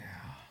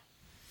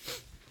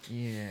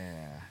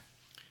Yeah.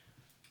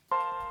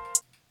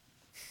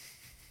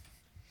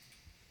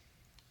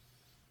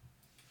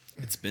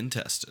 It's been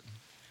tested.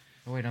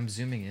 Oh, wait, I'm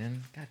zooming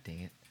in. God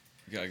dang it.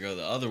 You gotta go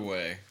the other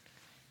way.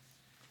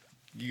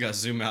 You gotta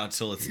zoom out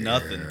till it's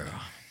nothing.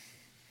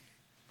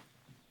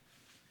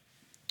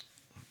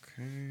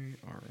 Okay,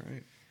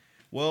 alright.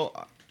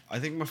 Well, I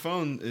think my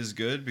phone is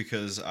good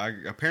because I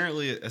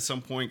apparently at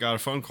some point got a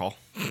phone call.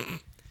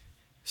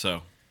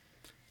 So,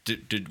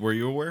 were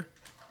you aware?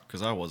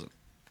 Because I wasn't.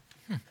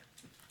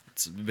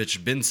 It's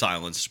bitch been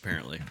silenced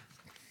apparently.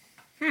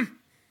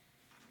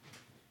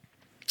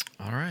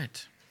 All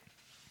right.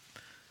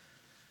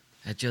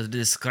 At your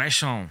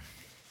discretion.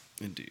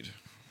 Indeed.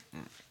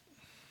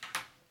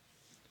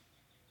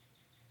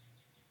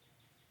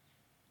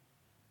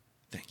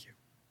 Thank you.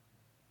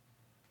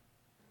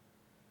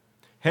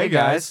 Hey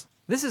guys!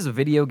 This is a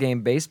video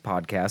game-based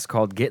podcast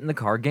called Get in the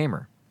Car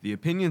Gamer. The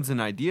opinions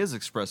and ideas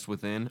expressed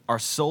within are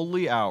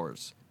solely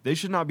ours. They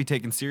should not be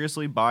taken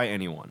seriously by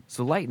anyone.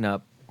 So lighten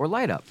up or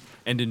light up.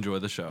 And enjoy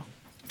the show.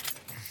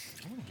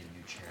 I want to get a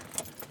new chair.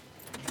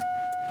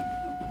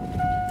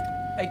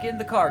 Hey, get in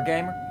the car,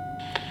 gamer.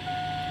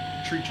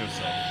 Treat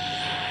yourself.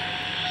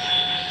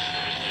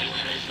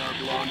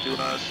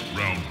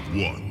 Round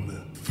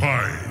 1.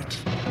 Fight.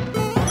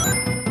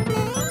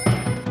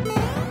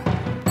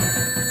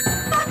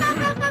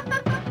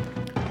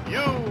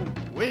 You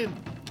win!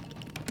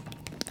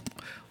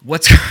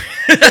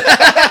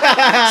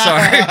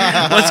 Sorry.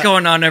 What's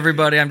going on,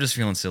 everybody? I'm just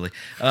feeling silly.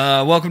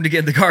 Welcome to Get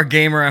in the Car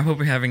Gamer. I hope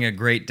you're having a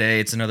great day.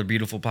 It's another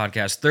beautiful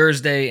podcast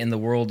Thursday in the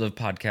world of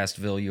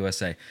Podcastville,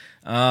 USA.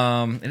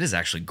 It is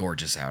actually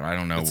gorgeous out. I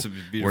don't know It's a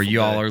beautiful where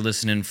you all day. are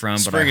listening from,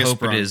 but Spring I is hope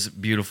sprung. it is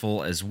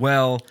beautiful as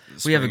well.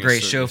 We have a Spring is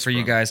great show certainly for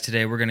you sprung. guys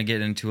today. We're going to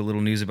get into a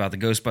little news about the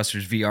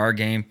Ghostbusters VR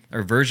game,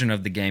 or version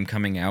of the game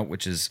coming out,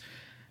 which is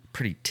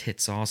pretty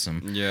tits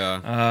awesome.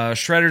 Yeah.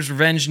 Shredder's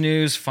Revenge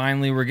news.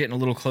 Finally, we're getting a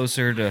little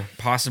closer to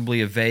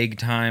possibly a vague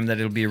time that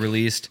it'll be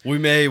released. We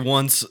may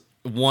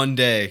one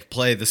day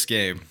play this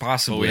game.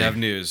 Possibly. But we have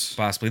news.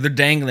 Possibly.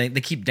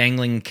 They keep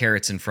dangling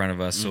carrots in front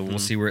of us, so we'll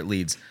see where it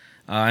leads.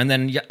 And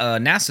then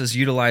NASA's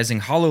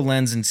utilizing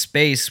HoloLens in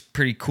space.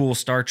 Pretty cool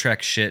Star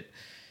Trek shit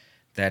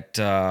that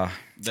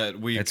That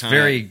we it's kinda,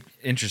 very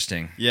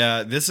interesting.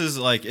 Yeah, this is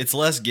like, it's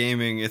less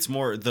gaming. It's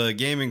more, the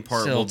gaming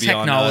part Still will be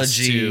on us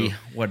technology, too.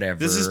 whatever.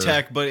 This is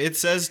tech, but it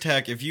says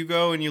tech. If you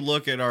go and you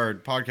look at our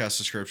podcast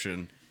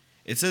description,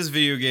 it says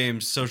video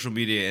games, social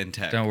media, and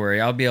tech. Don't worry,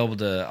 I'll be able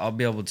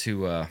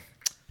to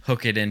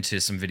hook it into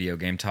some video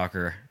game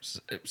talker.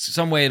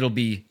 Some way it'll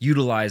be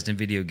utilized in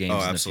video games in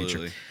the absolutely.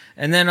 future.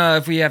 And then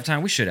if we have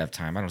time, we should have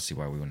time. I don't see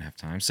why we wouldn't have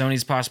time.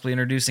 Sony's possibly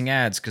introducing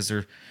ads because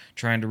they're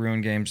trying to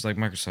ruin games like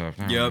Microsoft.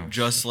 I don't know. Yep,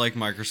 just like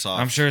Microsoft.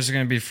 I'm sure it's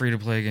going to be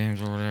free-to-play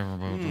games or whatever.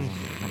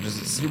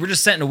 But we're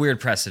just setting a weird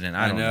precedent.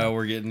 I I don't know,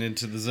 we're getting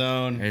into the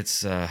zone.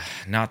 It's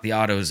not the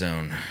auto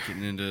zone,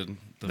 Getting into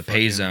the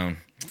pay zone.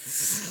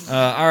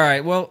 All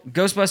right, well,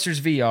 Ghostbusters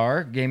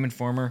VR, Game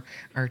Informer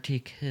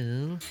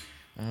article.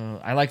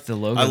 I like the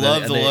logo. I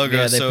love the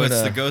logo. they So put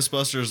it's the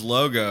Ghostbusters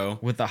logo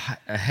with a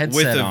headset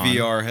with a on.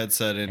 VR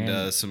headset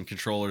and some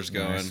controllers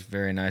going. Nice,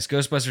 very nice.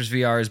 Ghostbusters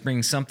VR is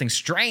bringing something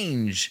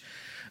strange,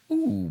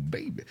 ooh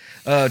baby,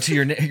 to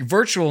your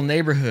virtual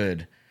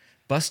neighborhood.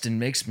 Bustin'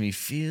 makes me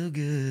feel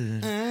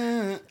good.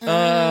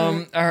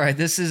 All right,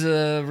 this is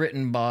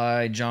written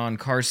by John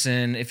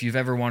Carson. If you've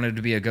ever wanted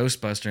to be a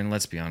Ghostbuster, and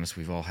let's be honest,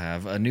 we've all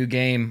have, a new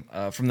game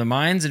from the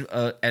minds at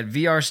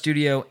VR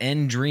Studio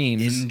N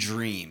Dreams. In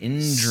dreams.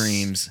 In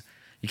Dreams.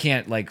 You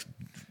can't like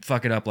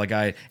fuck it up like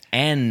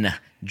N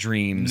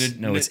Dreams.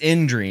 No, it's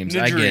In Dreams.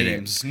 I get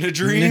it.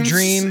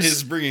 Nadreams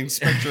is bringing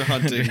Spectre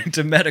hunting.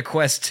 to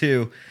MetaQuest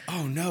 2.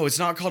 Oh no, it's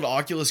not called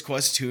Oculus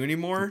Quest 2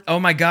 anymore. Oh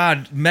my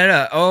God,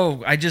 Meta.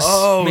 Oh, I just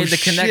made the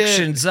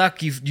connection.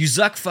 Zuck, you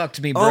Zuck fucked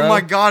me, bro. Oh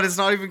my god, it's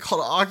not even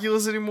called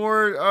Oculus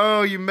anymore.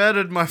 Oh, you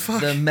meted my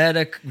fuck. The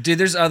Meta, dude.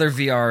 There's other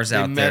VRs They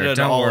out there. meted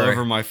Don't all worry.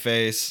 over my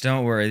face.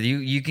 Don't worry.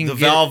 You can The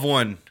get, Valve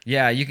one,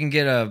 Yeah, you can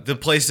get a. the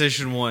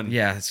PlayStation one.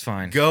 Yeah, it's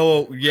fine.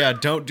 Go. Yeah,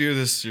 don't do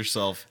this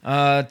yourself.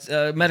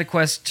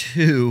 MetaQuest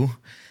 2.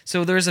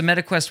 So there's a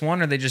MetaQuest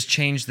 1, or they just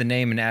changed the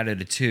name and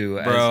added a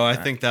 2. Bro, I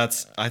think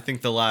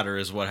the latter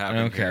is what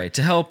happened. Okay, here.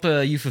 to help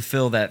you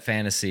fulfill that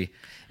fantasy,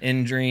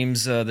 In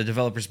Dreams, the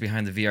developers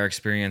behind the VR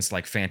experience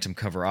like Phantom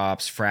Cover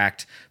Ops,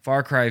 Fracked,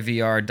 Far Cry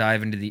VR,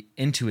 dive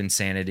into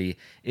insanity,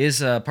 is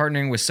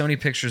partnering with Sony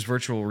Pictures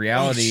Virtual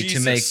Reality to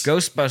make Jesus.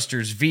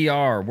 Ghostbusters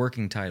VR,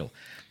 working title,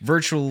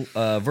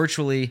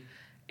 virtually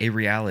a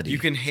reality. You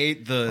can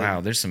hate the.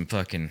 Wow, there's some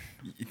fucking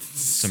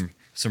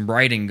some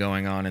writing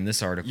going on in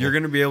this article. You're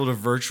gonna be able to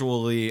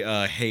virtually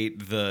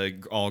hate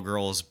the all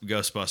girls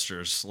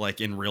Ghostbusters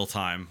like in real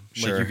time.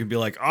 Sure. Like you can be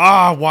like,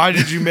 why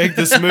did you make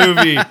this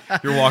movie?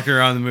 You're walking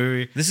around the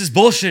movie. This is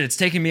bullshit. It's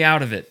taking me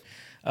out of it.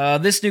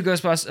 This new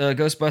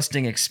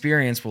Ghostbusting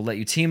experience will let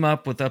you team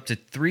up with up to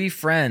 3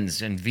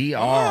 friends in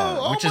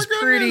VR, which my is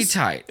pretty goodness.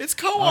 tight. It's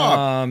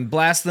co-op.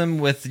 Blast them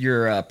with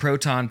your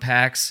proton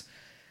packs.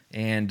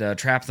 and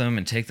trap them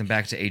and take them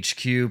back to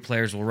HQ.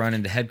 Players will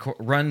run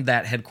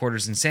that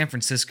headquarters in San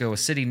Francisco, a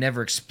city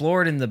never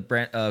explored in the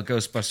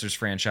Ghostbusters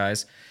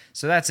franchise.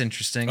 So that's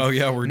interesting. Oh,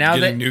 yeah, we're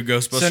getting new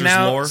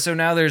Ghostbusters lore. So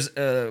now there's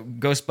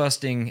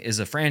Ghostbusting is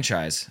a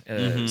franchise.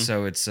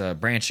 So it's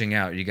branching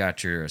out. You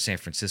got your San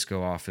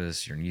Francisco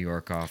office, your New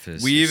York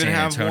office, We your even San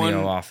have Antonio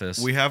one. office.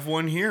 We have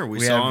one here. We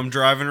We saw have- him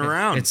driving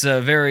around. It's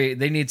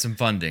they need some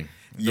funding.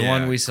 The Yeah,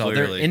 one we saw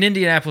clearly. in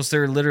Indianapolis,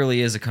 there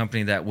literally is a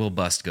company that will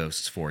bust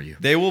ghosts for you,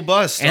 they will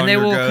bust, and on they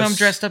your will ghosts come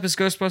dressed up as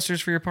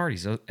Ghostbusters for your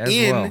parties as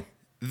in well.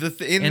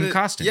 In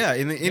costume. Yeah,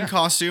 in Yeah.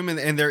 costume,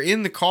 and they're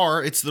in the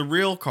car. It's the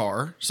real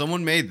car.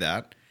 Someone made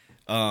that.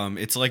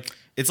 It's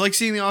like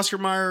seeing the Oscar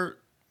Mayer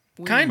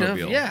Kind of,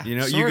 Wienermobile. yeah, You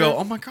know, you sort go, of.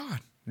 oh my god,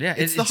 Yeah,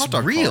 it's the hot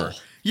dog real. car.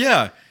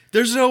 Yeah,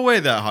 there's no way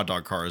that hot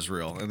dog car is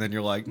real. And then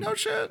you're like, no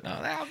shit.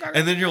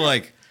 And then you're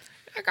like,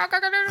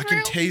 I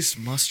can taste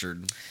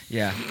mustard.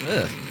 Yeah.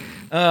 Ugh.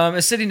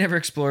 A city never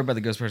explored by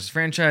the Ghostbusters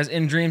franchise.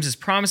 In Dreams is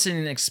promising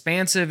an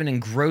expansive and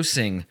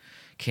engrossing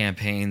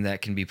campaign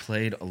that can be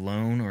played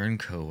alone or in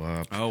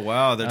co-op. Oh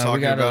wow, they're we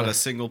talking got about a- a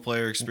single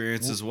player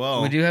experience as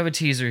well. We do have a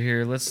teaser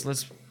here. Let's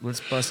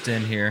bust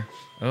in here.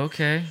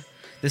 Okay.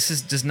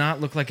 This does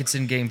not look like it's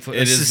in-game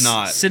footage. It is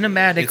not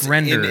cinematic it's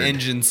render.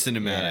 in-engine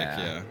cinematic. Yeah.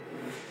 Yeah.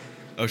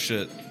 Oh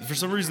shit! For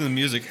some reason, the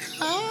music.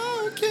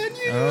 How can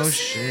you Oh, see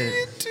shit.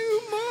 into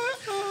my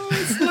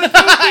eyes like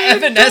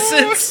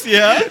Evanescence.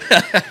 yeah.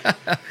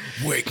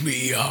 Wake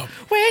me up.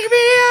 Wake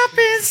me up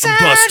inside.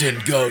 Busting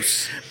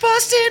ghosts.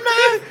 Busting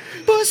my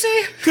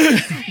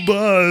pussy.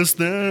 Bust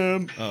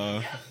them.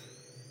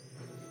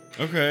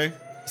 Okay.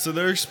 So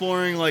they're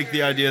exploring like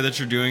the idea that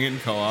you're doing it in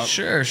co-op.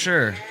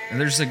 Sure. And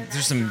there's some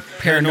Paranormal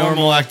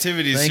paranormal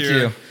activities Thank here.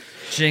 you.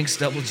 Jinx,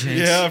 double jinx.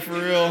 Yeah, for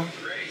real.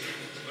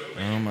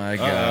 Oh my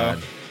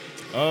god.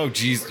 Oh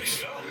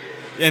Jesus.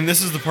 And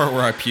this is the part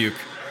where I puke.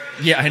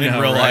 Yeah, I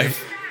know. real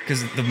life.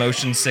 Because the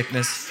motion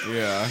sickness.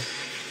 Yeah.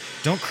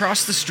 Don't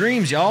cross the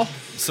streams, y'all.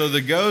 So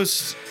the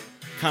ghost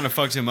kind of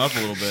fucked him up a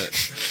little bit.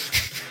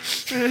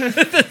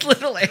 The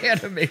little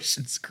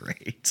animation's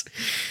great.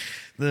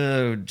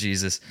 Oh,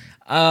 Jesus.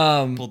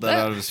 Pulled that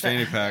out of his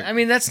fanny pack. I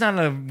mean, that's not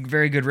a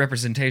very good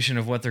representation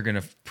of what they're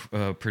going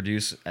to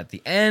produce at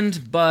the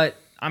end, but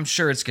I'm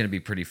sure it's going to be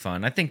pretty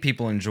fun. I think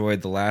people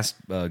enjoyed the last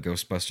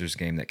Ghostbusters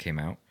game that came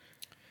out.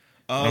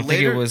 I don't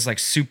think it was like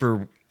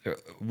super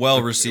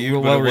well received,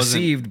 well but it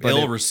received, wasn't but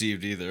ill it-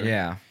 received either.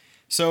 Yeah.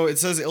 So it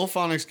says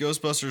Ilphonic's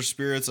Ghostbusters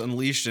Spirits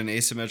Unleashed, an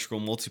asymmetrical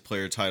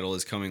multiplayer title,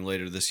 is coming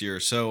later this year.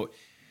 So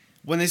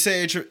when they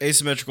say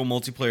asymmetrical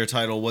multiplayer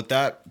title, what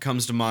that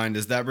comes to mind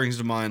is that brings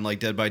to mind like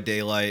Dead by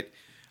Daylight,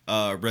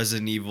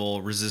 Resident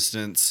Evil,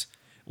 Resistance,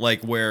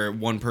 like where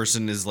one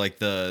person is like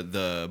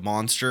the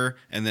monster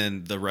and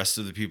then the rest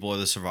of the people are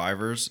the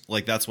survivors.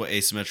 Like that's what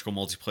asymmetrical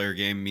multiplayer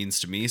game means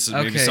to me. So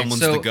maybe Okay,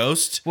 someone's so- the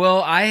ghost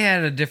Well, I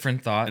had a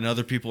different thought. and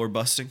other people are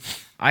busting.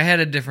 I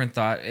had a different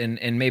thought, and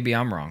maybe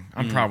I'm wrong.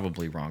 I'm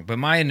probably wrong. But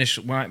my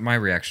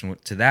reaction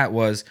to that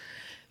was,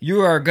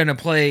 you are going to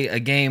play a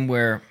game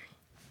where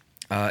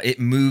it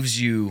moves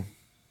you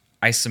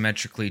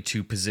isometrically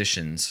to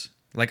positions.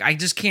 Like, I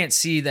just can't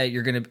see that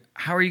you're going to...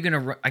 How are you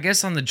going to... I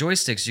guess on the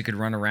joysticks, you could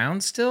run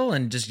around still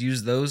and just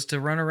use those to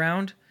run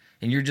around.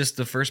 And you're just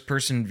the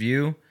first-person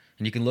view,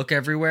 and you can look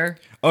everywhere.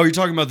 Oh, you're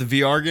talking about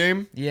the VR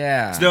game?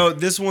 Yeah. No,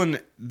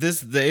 the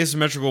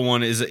asymmetrical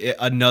one is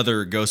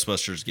another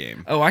Ghostbusters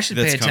game. Oh, I should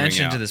pay that's coming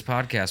attention to out. this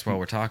podcast while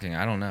we're talking.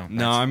 I don't know.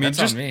 No, I mean that's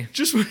just on me.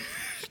 just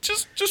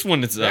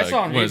when it's That's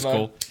on me, when it's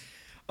bud.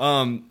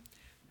 cool.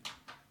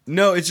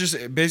 No, it's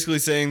just basically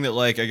saying that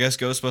like I guess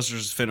Ghostbusters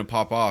is finna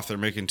pop off. They're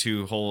making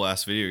 2 whole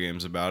ass video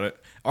games about it.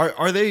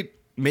 Are they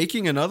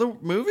making another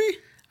movie?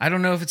 I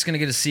don't know if it's going to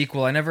get a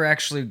sequel. I never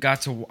actually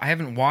got to. I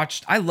haven't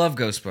watched. I love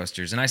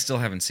Ghostbusters, and I still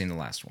haven't seen the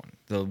last one,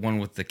 the one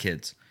with the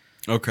kids.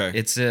 Okay.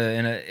 It's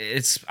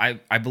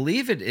I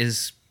believe it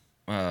is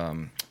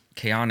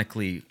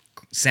canonically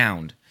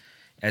sound,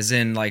 as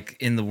in like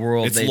in the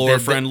world. It's lore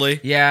friendly?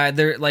 Yeah,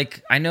 they're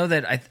like I know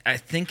that I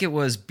think it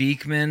was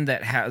Beekman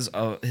that has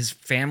his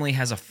family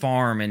has a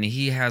farm, and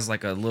he has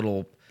like a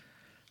little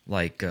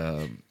like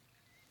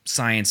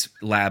science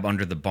lab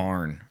under the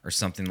barn or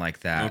something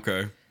like that.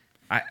 okay.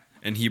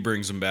 And he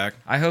brings them back.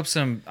 I hope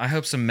some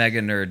mega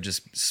nerd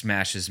just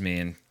smashes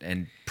me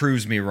and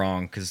proves me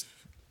wrong, because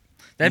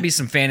that'd be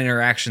some fan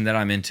interaction that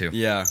I'm into.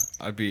 Yeah,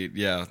 we'll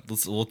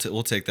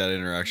take that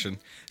interaction.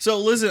 So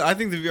listen, I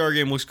think the VR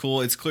game looks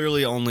cool. It's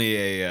clearly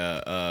only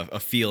a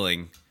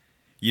feeling.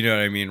 You know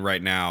what I mean?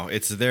 Right now,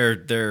 they've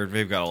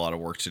got a lot of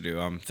work to do.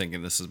 I'm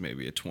thinking this is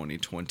maybe a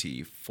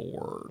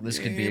 2024. This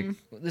game.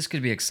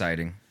 could be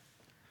exciting.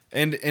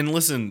 And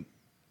listen,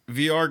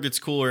 VR gets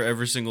cooler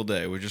every single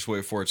day. We just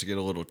wait for it to get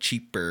a little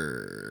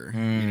cheaper. You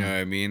know what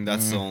I mean?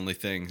 That's the only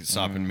thing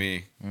stopping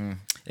me.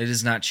 It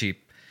is not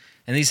cheap,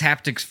 and these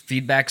haptic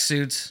feedback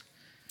suits.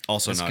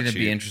 Also It's not going to cheap.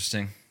 be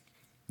interesting.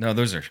 No,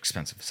 those are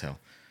expensive as hell.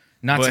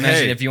 Not But to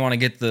mention hey- if you want to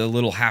get the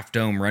little half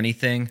dome runny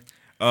thing.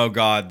 Oh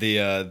god,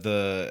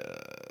 the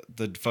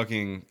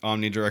fucking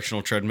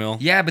omnidirectional treadmill.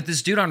 Yeah, but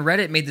this dude on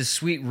Reddit made this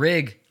sweet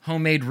rig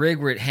homemade rig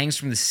where it hangs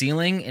from the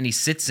ceiling and he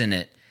sits in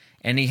it,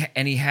 and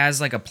he has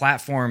like a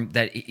platform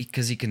that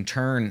because he can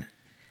turn,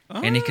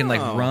 and he can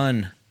like Oh.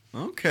 run.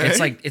 Okay.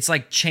 It's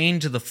like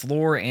chained to the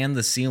floor and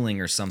the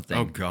ceiling or something.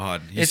 Oh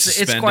God. He's It's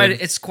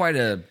suspended. quite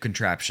a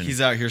contraption. He's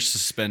out here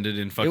suspended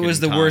in it fucking. was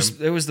the time. worst.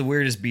 It was the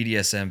weirdest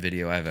BDSM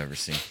video I've ever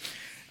seen.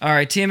 All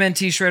right,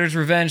 TMNT Shredder's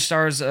Revenge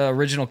stars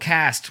original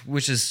cast,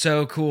 which is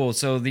so cool.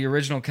 So the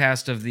original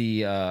cast of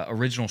the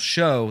original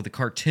show, the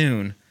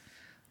cartoon,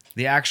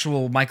 the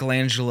actual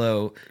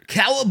Michelangelo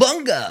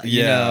Cowabunga,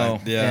 you Yeah,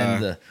 know, yeah.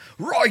 and the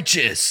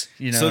Righteous,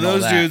 you know. So and all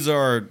those that. dudes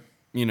are,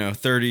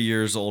 30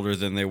 years older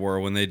than they were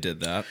when they did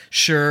that.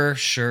 sure,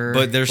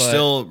 But they're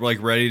still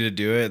like ready to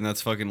do it, and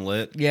that's fucking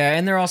lit. yeah,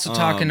 and they're also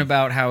talking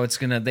about how it's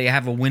gonna. They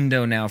have a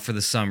window now for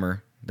the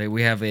summer.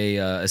 We have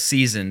a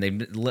season.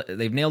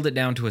 They've nailed it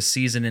down to a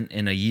season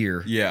in a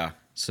year. Yeah.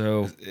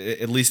 So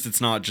At least it's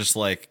not just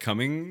like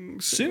coming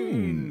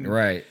soon.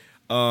 right.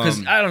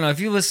 Because I don't know if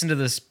you listen to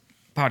this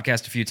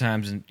podcast a few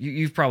times, and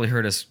you've probably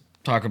heard us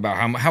talk about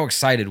how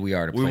excited we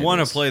are to play. We want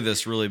to this. play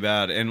this really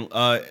bad, and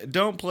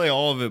don't play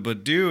all of it,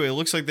 but do. It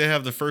looks like they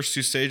have the first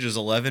two stages,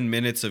 11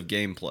 minutes of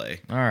gameplay.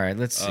 All right,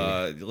 let's see.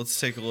 Let's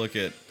take a look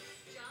at.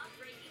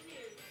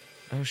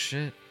 Oh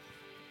shit.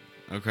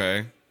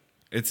 Okay,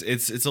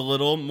 it's a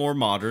little more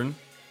modern,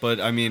 but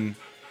I mean,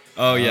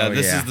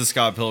 this yeah. is the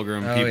Scott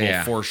Pilgrim Oh, people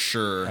yeah. for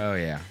sure. Oh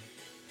yeah.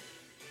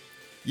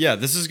 Yeah,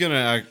 this is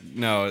gonna.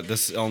 No,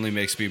 this only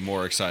makes me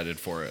more excited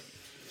for it.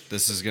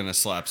 This is gonna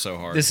slap so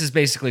hard. This is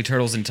basically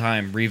Turtles in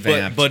Time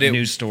revamped,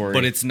 new story.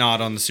 But it's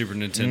not on the Super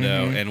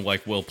Nintendo, and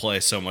like will play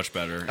so much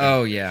better.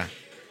 oh yeah.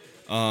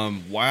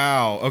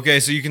 Wow. Okay,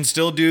 so you can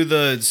still do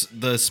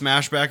the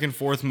smash back and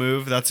forth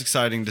move. That's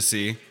exciting to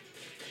see.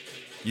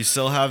 You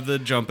still have the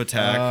jump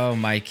attack. Oh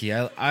Mikey,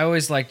 I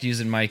always liked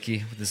using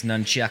Mikey with his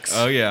nunchucks.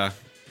 Oh yeah,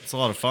 it's a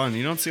lot of fun.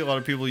 You don't see a lot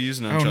of people use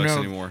nunchucks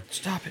anymore.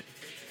 Stop it.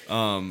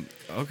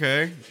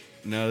 Okay,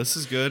 no, this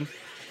is good.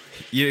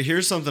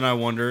 Here's something I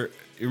wonder.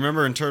 You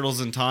remember in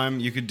Turtles in Time,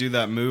 you could do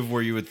that move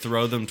where you would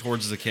throw them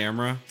towards the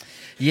camera.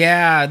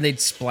 Yeah, and they'd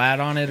splat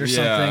on it or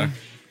something.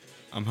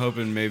 I'm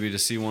hoping maybe to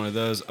see one of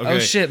those. Okay. Oh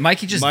shit,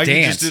 Mikey just Mikey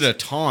danced. just did a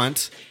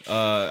taunt.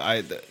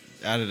 I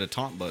added a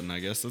taunt button, I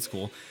guess. That's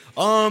cool.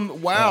 Wow.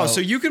 Uh-oh.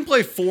 So you can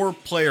play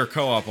 4-player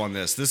co-op on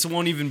this. This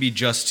won't even be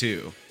just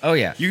 2. Oh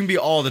yeah. You can be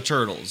all the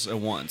turtles at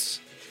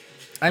once.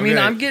 I mean,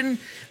 Okay.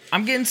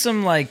 I'm getting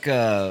some like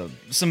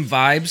some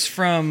vibes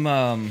from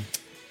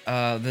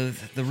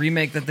the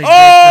remake that they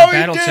Oh,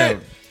 did for he Battletoad.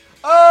 did!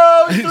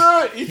 Oh, he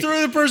threw it! He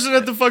threw the person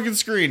at the fucking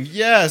screen.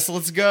 Yes,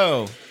 let's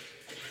go.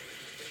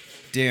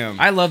 Damn.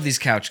 I love these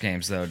couch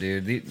games though,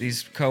 dude.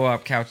 These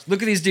co-op couch.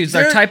 Look at these dudes.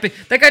 They're They're- typing.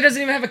 That guy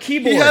doesn't even have a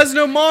keyboard. He has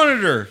no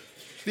monitor.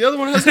 The other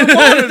one has no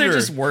monitor. They're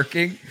just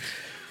working.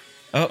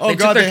 Oh, took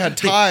God, they had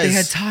ties. They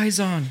had ties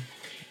on.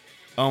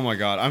 Oh my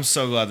God, I'm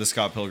so glad the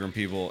Scott Pilgrim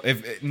people.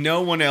 If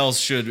no one else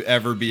should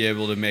ever be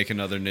able to make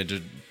another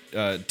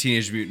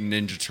Teenage Mutant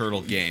Ninja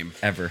Turtle game.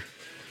 Ever.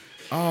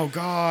 Oh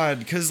God,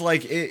 because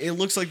like it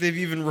looks like they've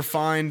even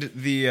refined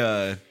the.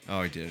 Oh,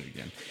 I did it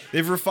again.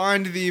 They've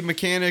refined the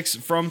mechanics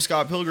from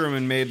Scott Pilgrim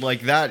and made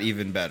like that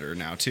even better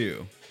now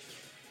too.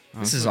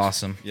 This is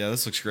awesome. Yeah,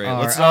 this looks great.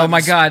 All Let's right. Oh not- my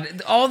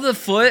God! All the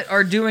foot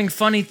are doing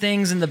funny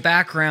things in the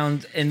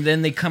background, and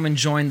then they come and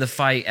join the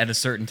fight at a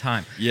certain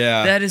time.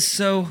 Yeah. that is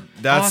so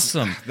That's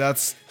awesome.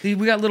 That's We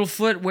got little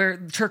foot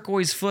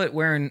turquoise foot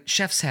wearing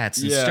chef's hats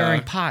and Yeah.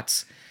 stirring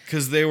pots.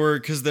 because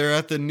they're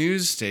at the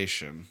news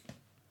station,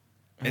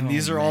 and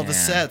these are all the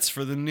man. sets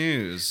for the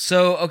news.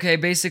 So, okay,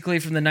 basically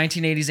from the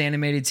 1980s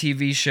animated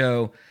TV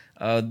show,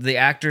 the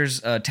actors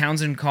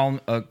Townsend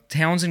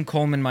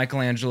Coleman,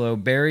 Michelangelo,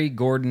 Barry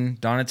Gordon,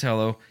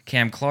 Donatello,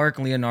 Cam Clark,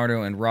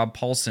 Leonardo, and Rob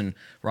Paulson,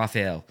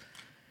 Raphael.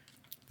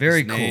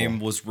 Very His cool. name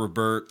was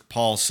Robert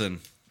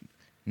Paulson.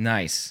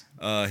 Nice.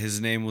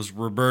 His name was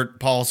Robert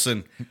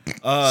Paulson.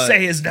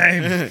 Say his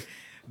name.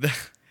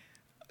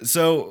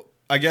 So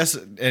I guess,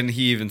 and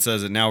he even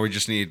says it. Now we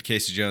just need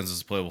Casey Jones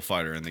as a playable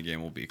fighter, and the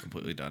game will be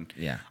completely done.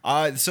 Yeah.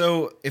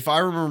 So if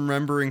I'm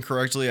remembering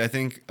correctly, I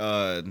think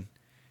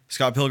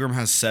Scott Pilgrim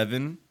has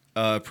 7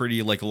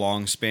 pretty like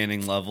long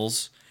spanning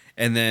levels,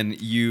 and then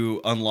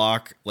you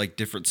unlock like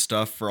different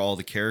stuff for all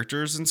the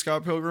characters in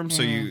Scott Pilgrim.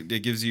 So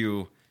it gives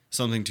you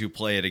something to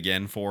play it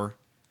again for.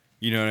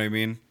 You know what I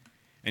mean?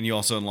 And you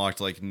also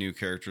unlocked like new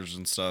characters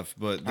and stuff.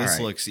 But this All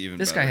right. looks even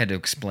This better. guy had to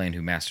explain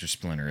who Master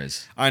Splinter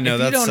is. I know, If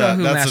that's you don't know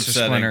who that's Master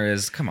upsetting. Splinter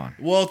is, come on.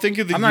 Well, think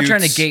of the I'm not trying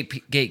to Utes.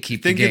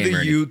 gatekeep Think the of game. the or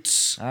anything.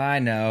 Utes. I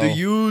know. The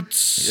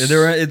Utes.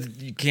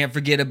 You can't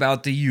forget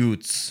about the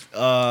Utes.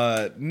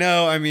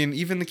 No, I mean,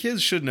 even the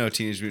kids should know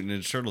Teenage Mutant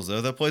Ninja Turtles,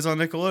 though. That plays on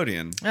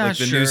Nickelodeon. Ah, like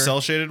the sure. new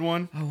cel-shaded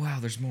one. Oh wow,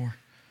 there's more.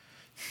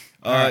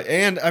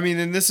 And, I mean,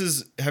 and this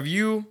is...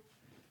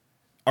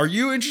 Are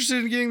you interested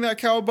in getting that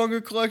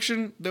Cowabunga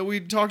collection that we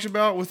talked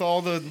about with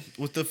all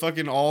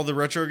the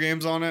retro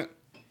games on it?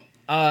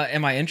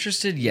 Am I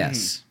interested?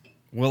 Yes.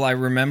 Will I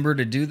remember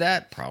to do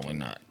that? Probably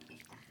not.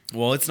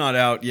 Well, it's not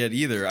out yet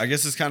either. I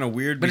guess it's kind of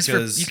weird But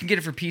because... you can get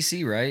it for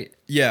PC, right?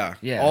 Yeah,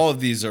 Yeah. all of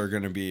these are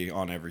going to be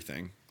on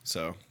everything.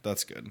 So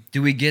that's good.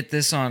 Do we get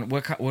this on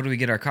what do we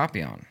get our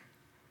copy on?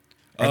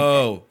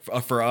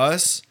 For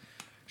us,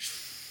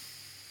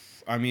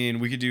 I mean,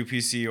 we could do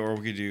PC or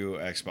we could do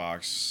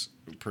Xbox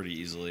pretty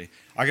easily.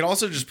 I could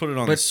also just put it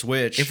on the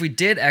Switch. If we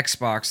did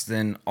Xbox,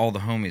 then all the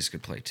homies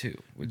could play too.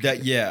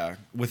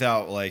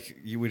 Without like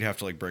you would have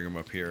to like bring them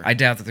up here. I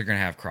doubt that they're gonna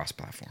have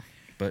cross-platform,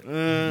 but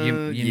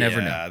you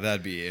never know. Yeah,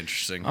 that'd be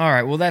interesting. All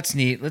right, well that's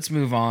neat. Let's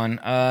move on.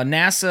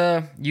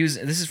 NASA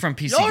this is from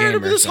PC Y'all Gamer. heard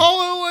of this so-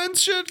 HoloLens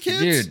shit, kids?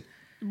 Dude.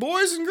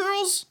 Boys and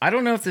girls? I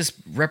don't know if this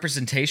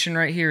representation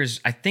right here is.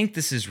 I think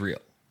this is real.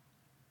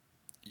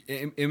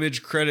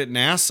 Image credit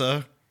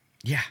NASA.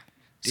 Yeah.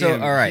 So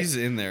Damn, all right, he's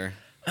in there.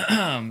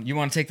 you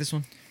want to take this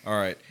one? All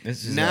right.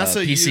 This is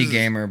NASA PC uses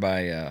Gamer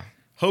by.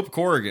 Hope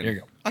Corrigan. There you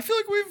go. I feel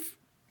like we've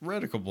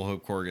read a couple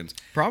Hope Corrigans.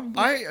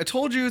 Probably. I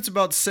told you it's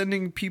about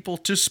sending people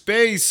to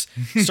space.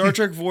 Star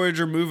Trek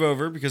Voyager move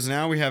over because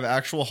now we have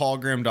actual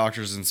hologram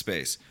doctors in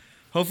space.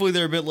 Hopefully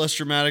they're a bit less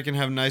dramatic and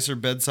have nicer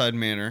bedside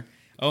manner.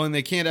 Oh, and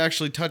they can't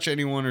actually touch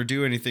anyone or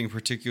do anything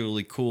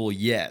particularly cool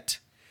yet.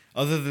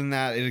 Other than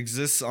that, it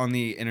exists on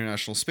the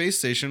International Space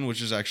Station,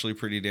 which is actually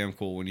pretty damn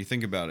cool when you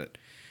think about it.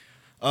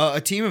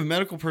 A team of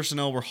medical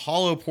personnel were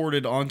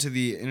holo-ported onto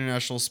the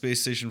International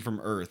Space Station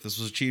from Earth. This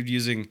was achieved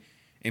using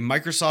a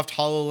Microsoft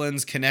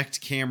HoloLens Kinect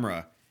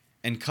camera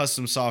and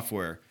custom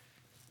software.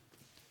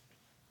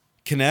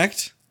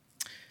 Kinect?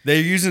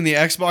 They're using the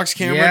Xbox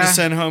camera Yeah. to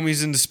send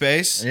homies into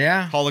space?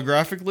 Yeah.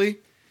 Holographically?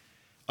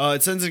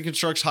 It sends and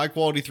constructs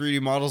high-quality 3D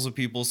models of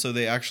people so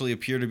they actually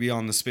appear to be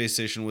on the space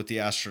station with the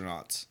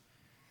astronauts.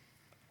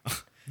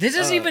 This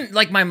isn't even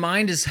like my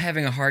mind is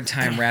having a hard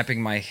time wrapping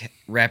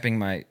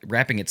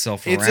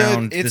itself It's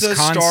around it's this a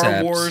concept.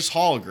 Star Wars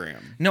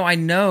hologram. No, I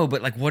know,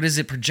 but like, what is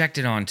it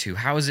projected onto?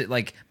 How is it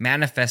like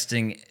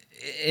manifesting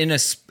in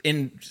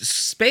in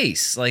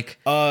space? Like,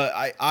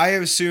 I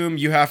assume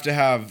you have to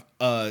have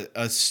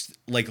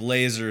like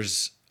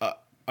lasers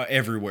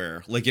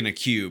everywhere, like in a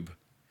cube,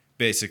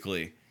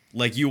 basically.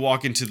 Like you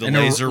walk into the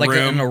laser like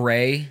room. an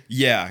array.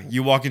 Yeah,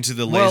 you walk into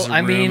the Well, laser I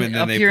room mean, and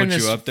then up they here put in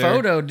this you up there.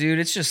 photo, dude,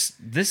 it's just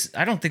this.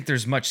 I don't think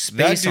there's much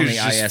That space on the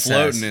dude's just ISS.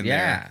 floating in yeah.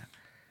 there.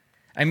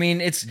 I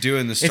mean, it's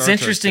Doing the Star It's Trek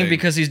interesting thing.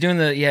 because he's doing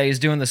the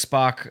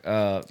Spock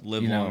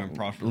Live long and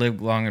prosper.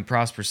 live long and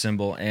prosper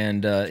symbol,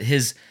 and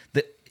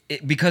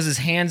because his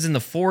hands in the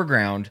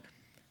foreground,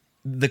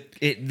 the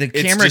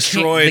camera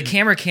destroyed. the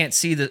camera can't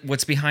see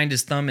what's behind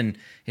his thumb and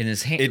in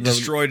his hand. It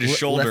destroyed his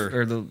shoulder.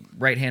 or the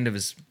right hand of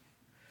his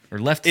or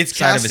left It's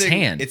side casting, of his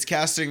hand. It's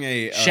casting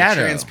a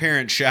Shadow.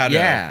 transparent shadow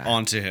Yeah.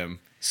 onto him.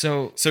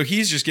 So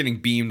he's just getting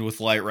beamed with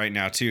light right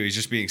now too. He's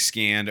just being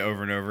scanned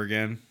over and over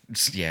again.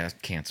 yeah,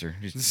 cancer,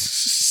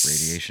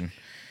 radiation.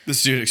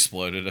 This dude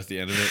exploded at the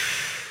end of it.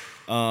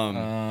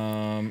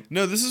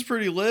 No, this is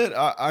pretty lit.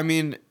 I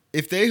mean,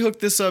 if they hook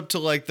this up to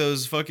like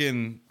those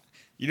fucking,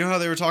 you know how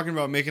they were talking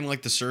about making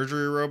like the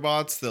surgery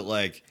robots that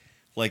like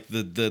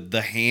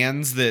the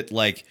hands that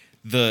like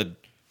the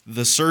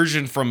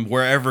surgeon from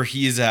wherever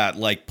he's at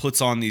like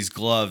puts on these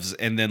gloves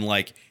and then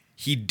like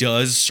he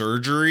does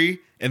surgery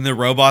and the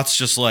robot's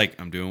just like,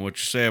 I'm doing what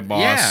you say,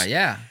 boss.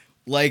 Yeah.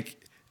 Like,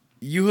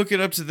 you hook it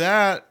up to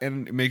that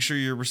and make sure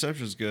your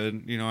reception's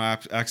good. You know,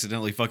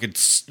 accidentally fucking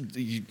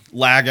you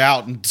lag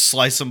out and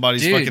slice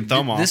somebody's fucking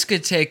thumb off. This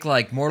could take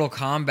like Mortal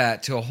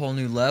Kombat to a whole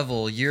new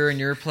level. You're in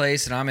your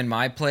place and I'm in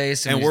my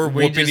place, and we're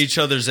we whooping each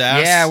other's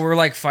ass. Yeah, we're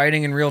like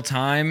fighting in real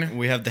time.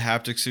 We have the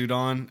haptic suit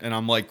on, and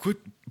I'm like, quit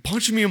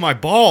punching me in my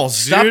balls,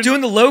 Stop dude. doing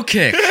the low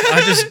kick.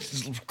 I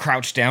just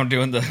crouched down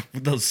doing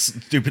the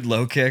stupid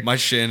low kick. My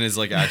shin is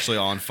like actually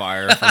on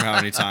fire from how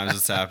many times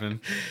it's happened.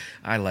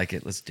 I like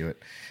it. Let's do it.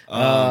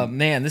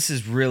 Man, this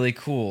is really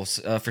cool.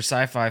 For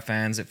sci-fi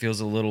fans, it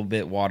feels a little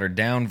bit watered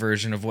down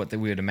version of what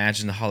we would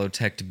imagine the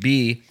holotech to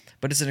be,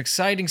 but it's an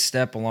exciting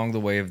step along the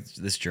way of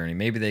this journey.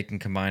 Maybe they can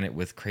combine it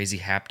with crazy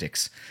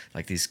haptics,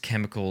 like these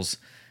chemicals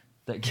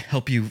that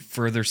help you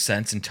further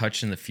sense and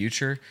touch in the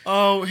future.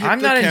 Oh, hit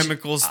I'm the not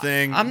chemicals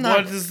thing. I'm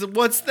not.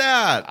 What's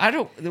that? I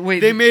don't.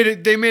 Wait. They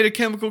made a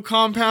chemical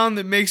compound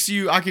that makes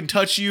I can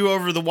touch you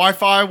over the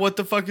Wi-Fi. What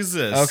the fuck is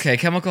this? Okay,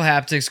 chemical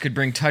haptics could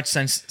bring touch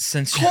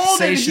sensations.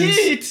 Cold and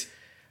heat.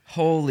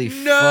 Holy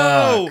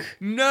No,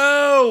 fuck.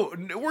 no,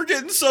 we're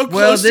getting so close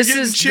Well, to this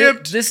getting is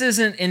chipped. this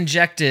isn't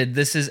injected.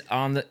 This is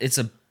on the.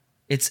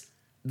 It's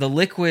the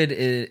liquid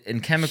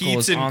and chemical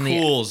Heats is and on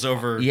cools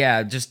over.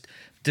 Yeah, just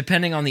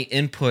depending on the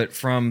input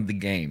from the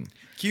game.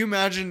 Can you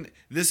imagine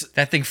this?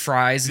 That thing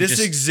fries. And This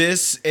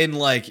exists in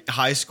like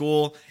high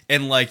school,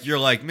 and like you're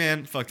like,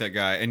 man, fuck that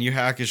guy, and you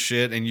hack his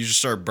shit, and you just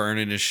start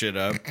burning his shit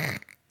up.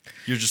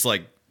 You're just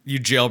like, you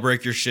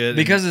jailbreak your shit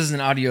because this is an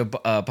audio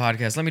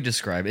podcast. Let me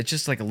describe. It's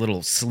just like a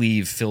little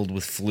sleeve filled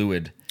with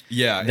fluid.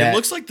 Yeah, that- it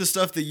looks like the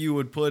stuff that you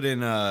would put in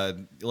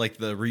like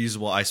the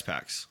reusable ice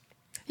packs.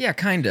 Yeah,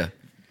 kinda.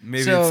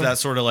 Maybe So, it's that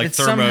sort of like it's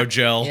thermo somehow-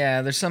 gel.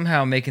 Yeah, they're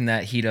somehow making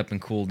that heat up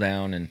and cool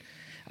down, and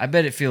I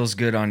bet it feels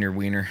good on your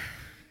wiener.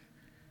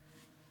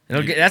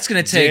 That's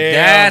gonna take. Damn.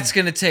 That's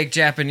gonna take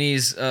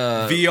Japanese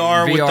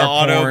VR with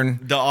porn,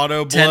 the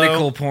auto blow.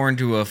 tentacle porn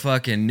to a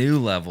fucking new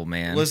level,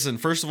 man. Listen,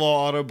 first of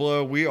all, Auto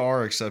Blow, we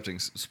are accepting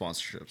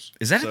sponsorships.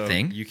 Is that a So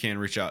thing? You can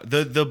reach out.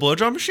 The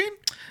blowjob machine?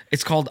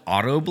 It's called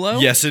Auto Blow.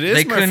 Yes, it is,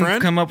 They my couldn't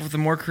friend. come up with a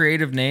more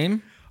creative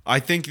name. I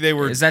think they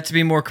were. Is that to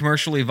be more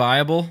commercially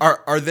viable?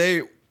 Are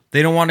they?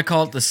 They don't want to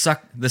call it the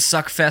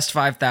Suckfest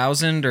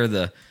 5000 or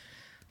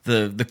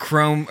the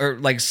Chrome or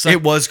like suck.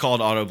 It was called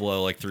Auto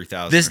Blow like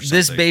 3000.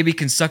 This baby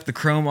can suck the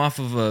chrome off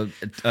of a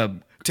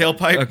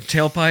tailpipe.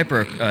 tailpipe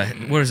or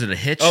what is it, a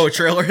hitch? Oh, a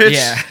trailer hitch.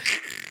 Yeah.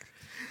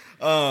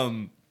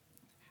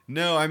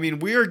 No, I mean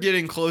we are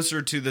getting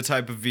closer to the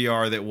type of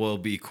VR that will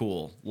be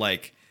cool,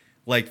 like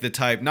the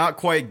type not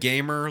quite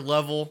gamer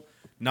level,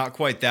 not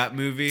quite that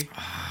movie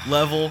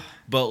level,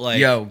 but like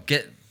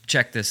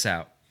check this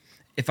out.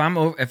 If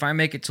I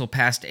make it till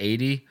past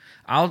 80,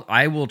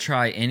 I will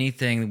try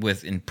anything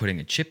with putting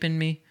a chip in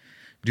me,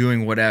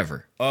 doing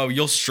whatever. oh,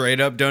 you'll straight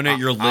up donate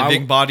your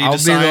living body I'll to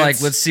be science.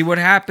 like, let's see what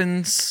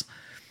happens.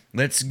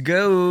 Let's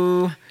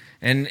go.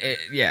 And They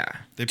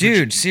put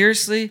dude,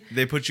 seriously,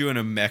 They put you in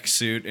a mech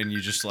suit and you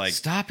just like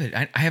stop it.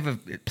 I have a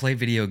play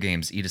video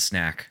games, eat a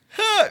snack.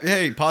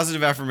 hey,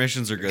 positive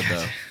affirmations are good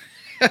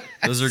though.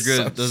 Those are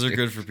good. So Those are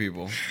good for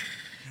people.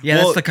 Yeah,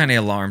 Well, that's the kind of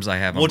alarms I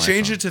have on We'll my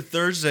change phone. it to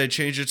Thursday.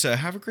 Change it to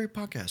have a great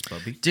podcast,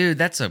 Bubby. Dude,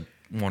 that's a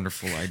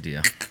wonderful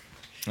idea.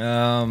 All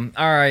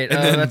right,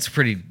 then- that's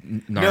pretty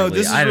gnarly. No,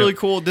 this is I don't- really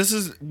cool.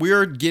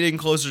 We're getting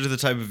closer to the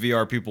type of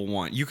VR people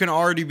want. You can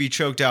already be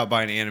choked out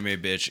by an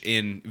anime bitch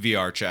in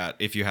VR chat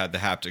if you had the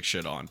haptic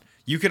shit on.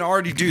 You can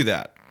already do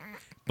that,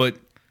 but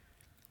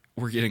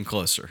we're getting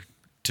closer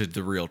to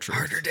the real truth.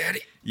 Harder,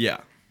 daddy. Yeah,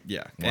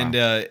 yeah.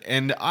 Wow.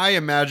 And I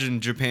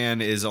imagine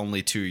Japan is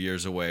only 2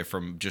 years away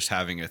from just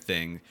having a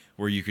thing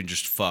where you can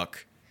just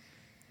fuck.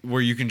 Where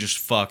you can just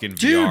fuck in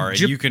Dude, VR and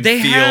you can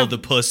they feel have- the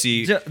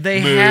pussy.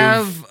 They move.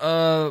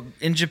 have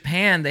in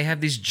Japan. They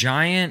have these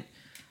giant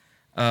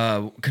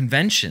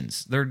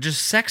conventions. They're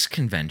just sex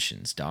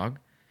conventions, dog.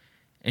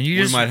 And you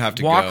We just might have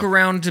to walk go.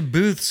 around to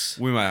booths.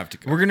 We might have to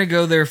go. We're gonna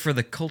go there for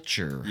the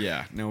culture.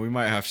 Yeah, no, we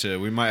might have to.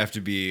 We might have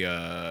to be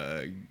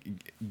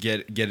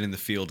get in the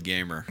field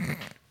gamer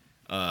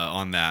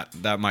on that.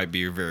 That might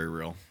be very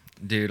real.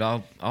 Dude,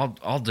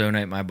 I'll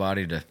donate my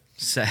body to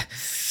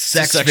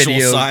sex Sexual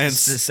video science.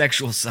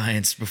 sexual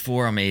science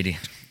before I'm 80.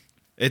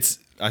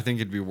 I think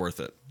it'd be worth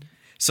it.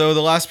 So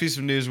the last piece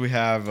of news we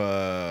have.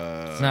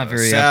 It's not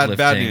very sad. uplifting.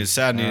 Bad news.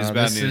 Sad news.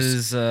 Bad this news.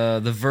 is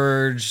The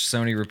Verge.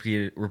 Sony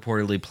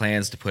reportedly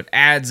plans to put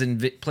ads in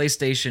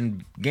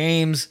PlayStation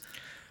games.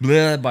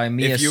 Blah, by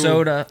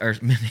Minnesota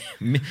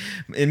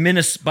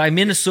by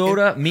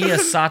Minnesota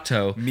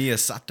Miyasato.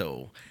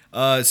 Miyasato.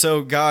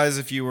 So, guys,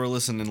 if you were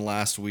listening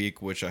last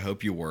week, which I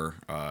hope you were,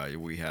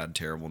 we had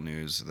terrible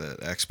news that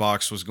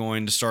Xbox was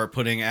going to start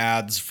putting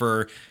ads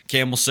for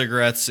Camel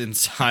cigarettes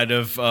inside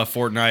of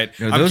Fortnite.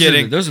 No, I'm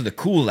kidding. Those are the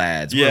cool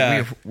ads.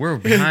 Yeah. We're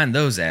behind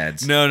those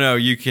ads. No,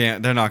 you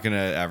can't. They're not going to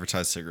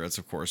advertise cigarettes,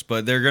 of course,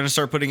 but they're going to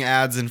start putting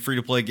ads in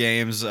free-to-play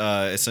games,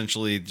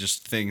 essentially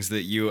just things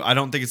that I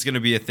don't think it's going to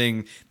be a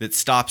thing that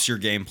stops your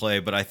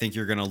gameplay, but I think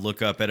you're going to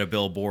look up at a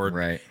billboard,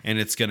 Right. and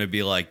it's going to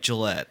be like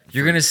Gillette.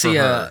 You're for- gonna see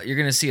for her. you're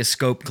gonna see a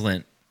scope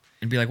glint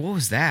and be like, "What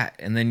was that?"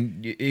 And then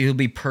you'll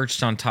be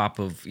perched on top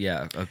of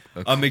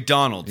A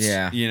McDonald's,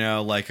 Yeah. you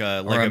know, like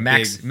a or a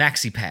big,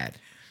 maxi pad.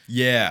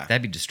 yeah,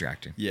 That'd be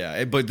distracting.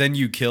 yeah. But then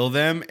you kill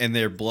them, and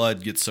their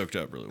blood gets soaked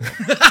up really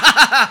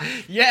well.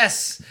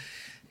 Yes,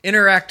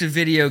 interactive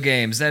video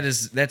games.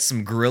 That's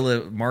some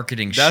guerrilla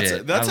marketing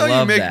shit. That's I how you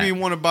love make that. me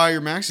want to buy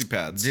your maxi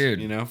pads, Dude.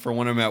 You know, for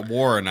when I'm at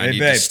war and I need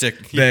to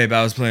stick. Babe,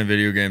 I was playing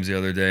video games the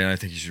other day, and I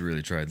think you should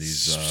really try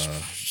these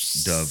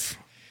Dove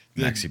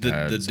maxi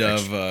pads.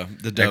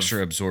 The Dove.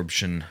 extra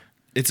absorption.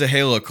 It's a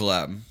Halo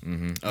collab.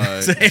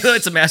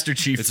 It's a Master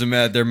Chief.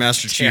 Their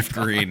Master Chief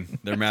green.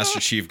 Their Master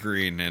Chief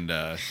green, and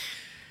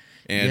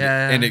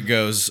Yeah. it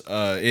goes.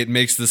 It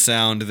makes the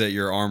sound that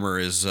your armor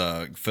is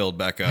filled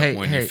back up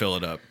when you fill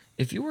it up.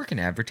 If you work in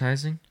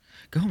advertising,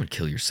 go home and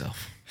kill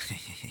yourself.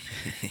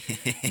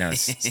 No,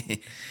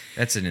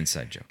 that's an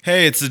inside joke.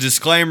 Hey, it's a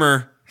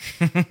disclaimer.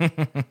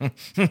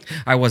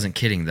 I wasn't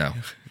kidding though.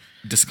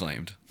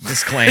 Disclaimed.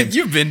 Disclaimed.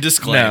 You've been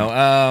disclaimed.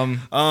 No.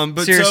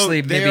 But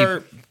Seriously, so they maybe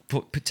are.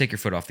 take your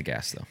foot off the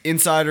gas though.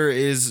 Insider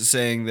is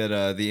saying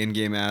that the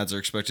in-game ads are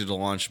expected to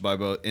launch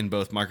in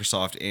both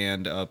Microsoft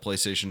and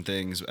PlayStation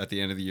things at the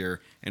end of the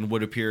year, and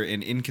would appear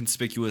in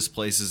inconspicuous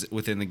places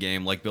within the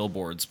game, like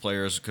billboards.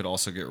 Players could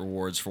also get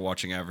rewards for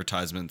watching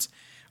advertisements.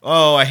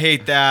 Oh, I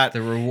hate that.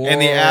 The And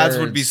the ads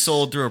would be rewards.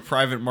 sold through a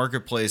private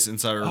marketplace,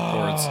 Insider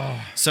reports.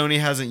 Sony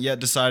hasn't yet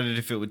decided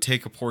if it would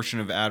take a portion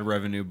of ad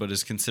revenue, but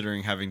is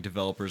considering having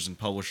developers and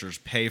publishers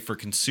pay for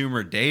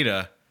consumer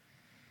data.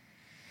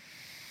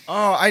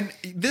 Oh,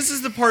 this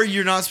is the part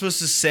you're not supposed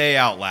to say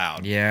out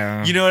loud.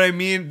 Yeah. You know what I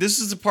mean? This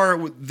is the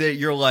part that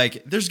you're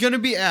like, there's going to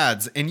be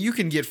ads and you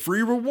can get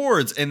free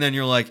rewards. And then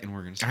you're like, and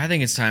we're going to. I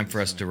think it's time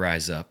for us to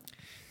rise up.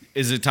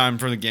 Is it time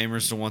for the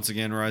gamers to once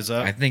again rise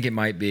up? I think it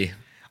might be.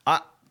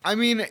 I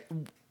mean,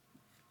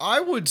 I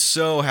would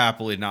so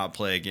happily not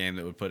play a game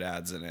that would put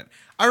ads in it.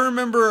 I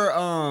remember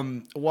I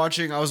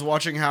was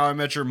watching How I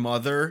Met Your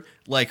Mother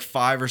like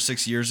 5 or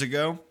 6 years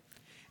ago,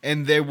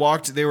 and they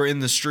were in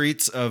the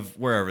streets of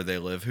wherever they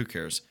live, who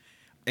cares?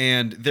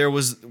 And there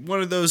was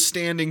one of those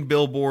standing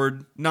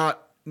billboard, not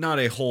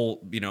a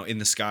whole, in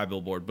the sky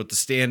billboard, but the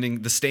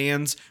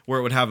stands where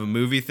it would have a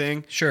movie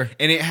thing. Sure.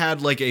 And it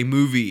had like a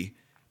movie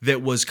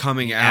that was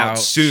coming out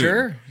soon.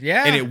 Sure,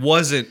 yeah. And it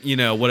wasn't,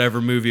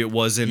 whatever movie it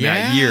was in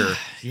that year.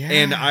 Yeah.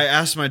 And I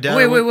asked my dad.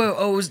 Wait.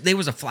 Oh, there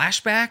was a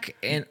flashback,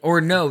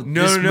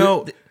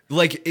 No.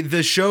 Like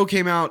the show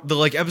came out, the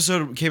like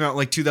episode came out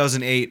like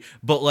 2008,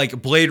 but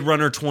like Blade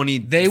Runner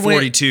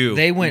 2042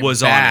 They went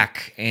was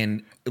back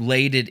and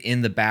laid it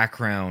in the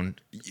background,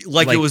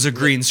 like it was a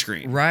green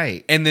screen,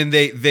 right? And then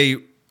they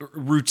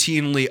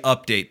routinely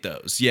update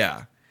those,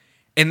 yeah.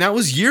 And that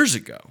was years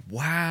ago.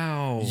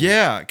 Wow.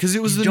 Yeah, because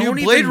it was the don't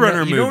new Blade even Runner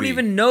no- movie. You don't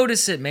even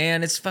notice it,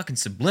 man. It's fucking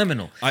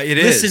subliminal. It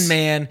Listen, is.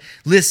 man.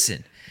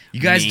 Listen. You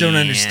guys don't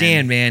Man.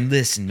 understand, man.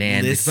 Listen,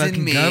 man. Listen, the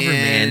fucking man. government,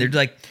 man. They're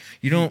like,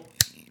 you don't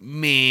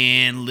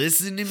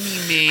listen to me,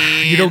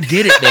 man. you don't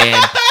get it,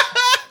 man.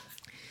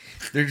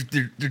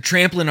 They're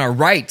trampling our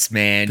rights,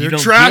 man. They're you don't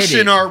trashing get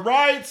it. our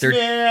rights, They're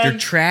man.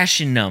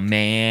 trashing them,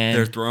 man.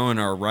 They're throwing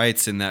our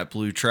rights in that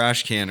blue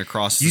trash can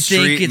across the You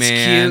street, think it's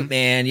man. cute,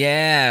 man?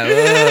 Yeah.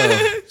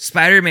 Oh.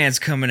 Spider-Man's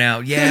coming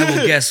out. Yeah.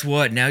 Well, guess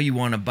what? Now you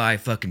want to buy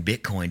fucking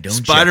Bitcoin, don't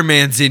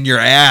Spider-Man's in your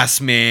ass,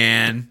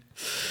 man.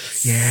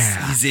 you?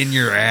 Yeah. He's in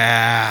your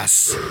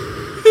ass.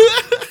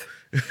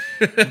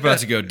 We're about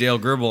to go Dale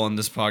Gribble on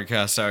this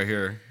podcast out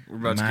here. We're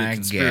about to My get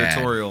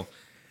conspiratorial.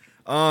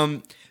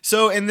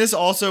 So, and this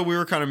also, we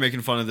were kind of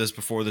making fun of this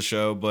before the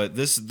show, but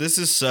this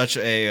is such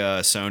a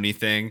Sony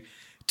thing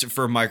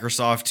for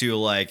Microsoft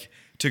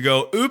to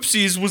go,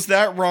 oopsies, was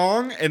that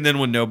wrong? And then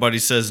when nobody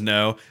says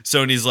no,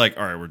 Sony's like,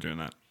 all right, we're doing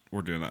that.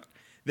 We're doing that.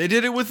 They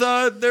did it with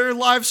their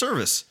live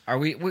service. Are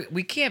we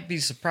can't be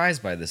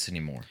surprised by this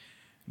anymore.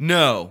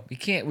 No. We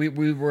can't.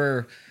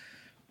 We're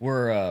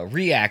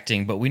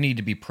reacting, but we need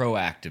to be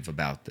proactive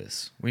about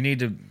this. We need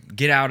to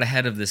get out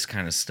ahead of this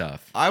kind of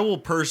stuff. I will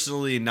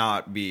personally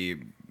not be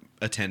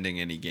attending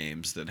any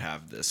games that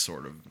have this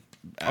sort of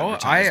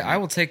advertisement. I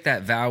will take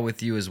that vow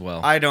with you as well.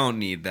 I don't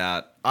need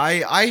that.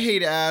 I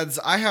hate ads.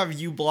 I have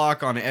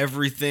uBlock on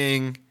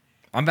everything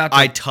I'm about to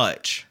I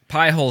touch.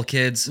 pie hole,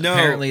 kids. No.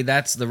 Apparently,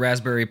 that's the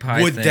Raspberry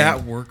Pi Would thing.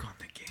 that work on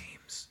the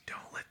games? Don't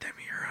let them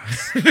hear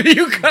us.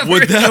 You covered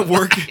Would that the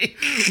work? mic.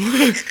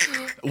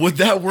 Would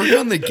that work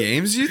on the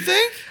games, you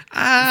think? If we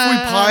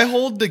pie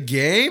hold the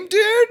game,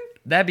 dude?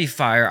 That'd be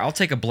fire. I'll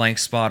take a blank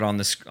spot on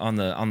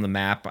the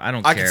map. I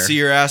don't I care. can see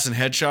your ass and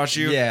headshot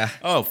you. Yeah.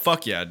 Oh,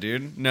 fuck yeah,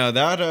 dude. No,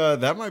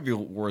 that might be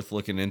worth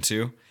looking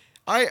into.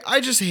 I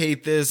just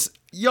hate this.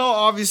 Y'all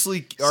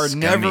obviously are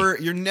Scummy.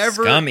 you're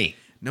never Scummy.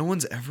 No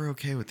one's ever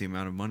okay with the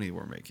amount of money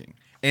we're making.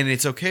 And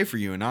it's okay for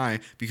you and I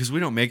because we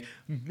don't make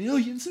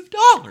millions of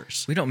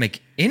dollars. We don't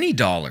make any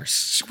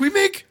dollars. We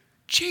make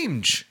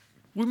change.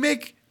 We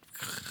make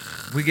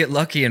We get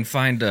lucky and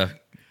find a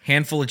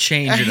handful of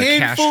change a in a cash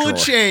handful drawer. of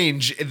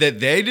change that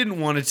they didn't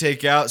want to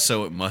take out,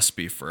 so it must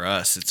be for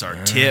us. It's our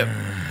tip.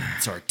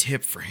 It's our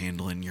tip for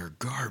handling your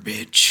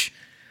garbage.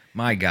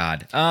 My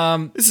God.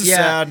 This is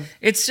sad.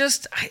 It's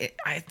just,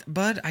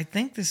 Bud, I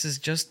think this is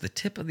just the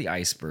tip of the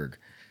iceberg.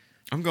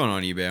 I'm going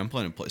on eBay. I'm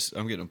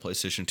getting a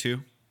PlayStation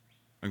 2.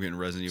 I'm getting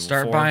Resident Evil 4.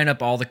 Start buying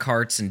up all the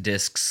carts and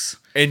discs.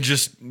 And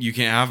just you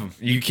can't have them.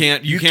 You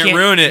can't you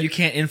ruin it. You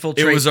can't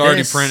infiltrate. It was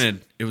already this.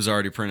 printed. It was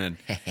already printed.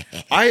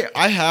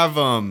 I have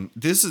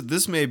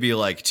this may be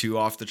like too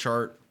off the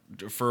chart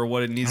for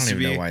what it I needs don't to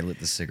even be. know why I lit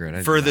the cigarette.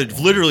 I For did the not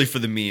want literally for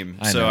the meme.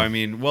 I So know. I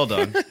mean, well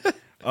done.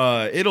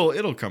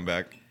 It'll come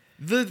back.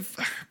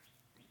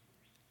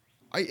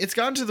 It's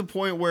gotten to the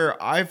point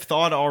where I've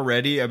thought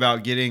already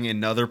about getting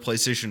another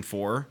PlayStation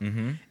 4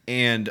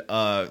 and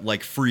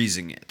like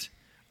freezing it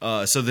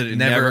so that it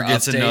Never never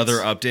gets updates. another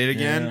update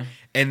again. Yeah.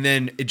 And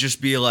then it just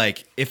be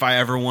like, if I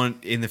ever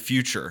want in the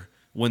future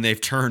when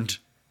they've turned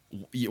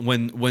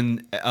when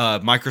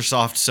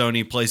Microsoft,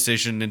 Sony,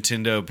 PlayStation,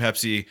 Nintendo,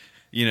 Pepsi,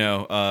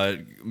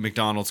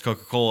 McDonald's,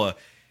 Coca-Cola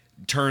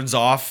turns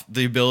off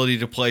the ability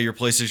to play your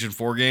PlayStation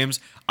 4 games,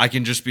 I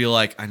can just be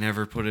like, I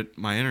never put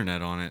my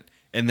internet on it,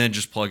 and then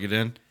just plug it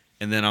in,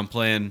 and then I'm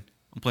playing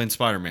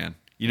Spider-Man.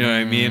 You know what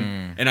I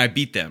mean? And I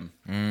beat them.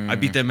 I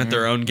beat them at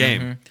their own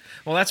game.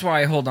 Well, that's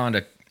why I hold on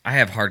to. I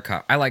have hard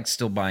copy. I like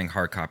still buying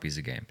hard copies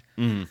of games.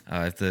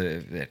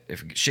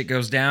 If shit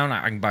goes down,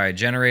 I can buy a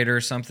generator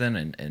or something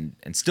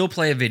and still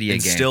play a video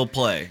And game. still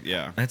play.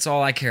 Yeah. That's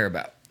all I care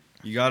about.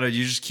 You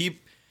just keep.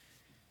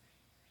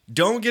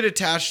 Don't get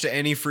attached to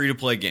any free to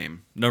play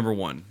game. Number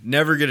one,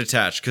 never get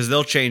attached because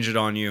they'll change it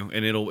on you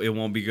and it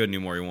won't be good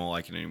anymore. You won't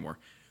like it anymore.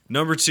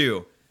 Number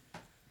two,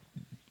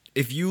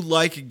 if you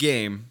like a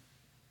game,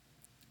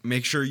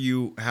 make sure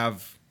you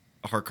have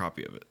a hard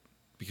copy of it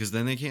because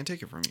then they can't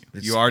take it from you.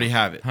 You already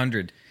have it.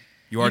 100.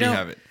 You already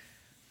have it.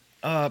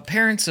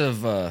 Parents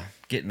of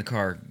Get in the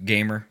Car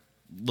Gamer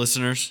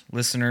Listeners,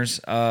 listeners,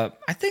 I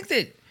think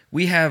that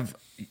we have.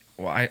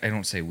 Well, I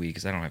don't say we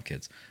because I don't have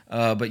kids.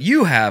 But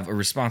you have a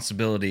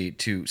responsibility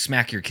to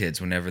smack your kids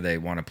whenever they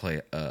want to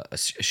play a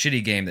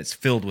shitty game that's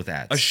filled with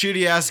ads. A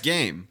shitty ass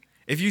game.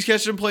 If you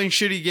catch them playing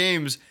shitty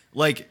games,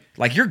 like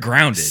you're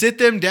grounded. sit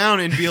them down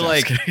and be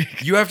like,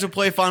 you have to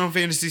play Final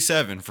Fantasy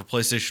VII for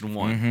PlayStation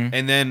 1,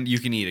 and then you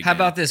can eat again. How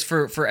about this?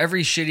 For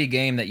every shitty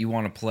game that you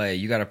want to play,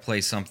 you got to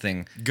play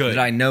something Good. that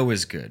I know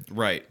is good.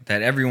 Right.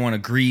 That everyone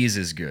agrees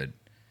is good.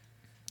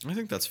 I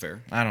think that's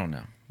fair. I don't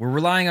know. We're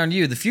relying on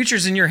you. The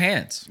future's in your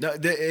hands. No,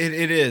 it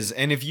is.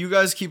 And if you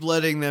guys keep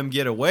letting them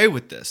get away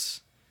with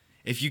this,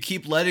 if you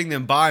keep letting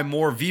them buy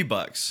more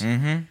V-Bucks,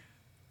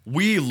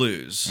 we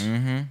lose.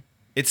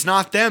 It's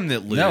not them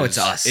that lose. No, it's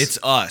us. It's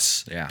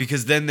us. Yeah.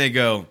 Because then they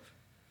go,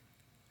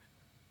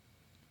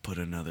 put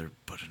another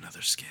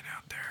skin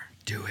out there.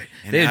 Do it.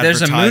 And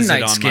There's a Moon advertise it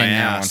Knight on skin my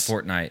now on ass.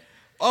 Fortnite.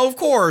 Oh, of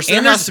course. There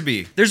And has to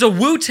be. There's a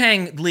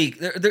Wu-Tang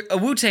leak. A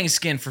Wu-Tang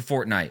skin for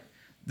Fortnite.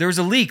 There was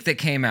a leak that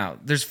came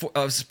out. There's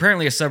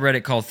apparently a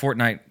subreddit called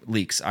Fortnite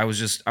Leaks. I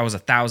was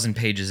 1,000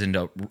 pages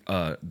into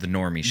the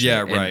normie shit.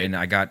 Yeah, right. And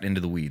I got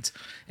into the weeds.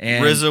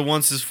 And RZA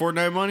wants his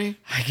Fortnite money?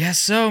 I guess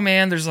so,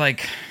 man. There's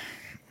like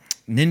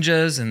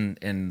ninjas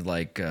and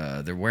like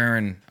they're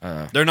wearing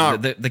They're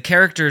not- the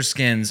character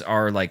skins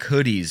are like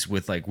hoodies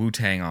with like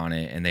Wu-Tang on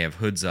it, and they have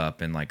hoods up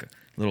and like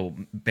little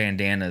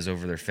bandanas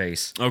over their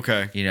face.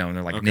 Okay. You know, and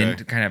they're like Okay.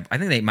 kind of, I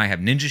think they might have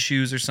ninja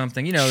shoes or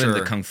something, you know, and the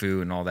Sure. kung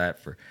fu and all that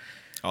for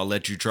I'll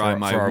let you try for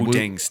my our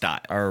Wu-Tang style.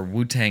 our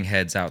Wu-Tang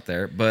heads out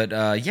there. But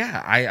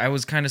yeah, I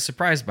was kind of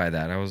surprised by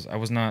that. I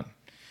was not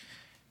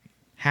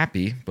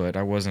happy, but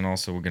I wasn't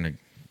also going to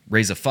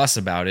raise a fuss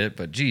about it.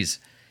 But geez,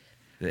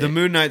 The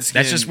Moon Knight skin.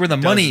 That's just where the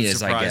money doesn't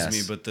is, I surprise guess.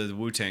 me, but the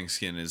Wu-Tang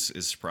skin is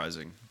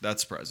surprising. That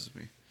surprises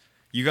me.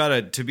 You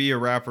gotta to be a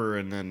rapper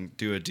and then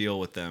do a deal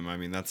with them. I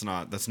mean, that's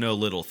no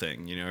little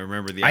thing. You know,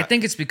 remember the I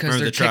think it's because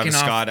remember they're the Travis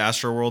taking off- Scott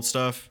Astroworld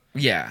stuff.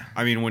 yeah.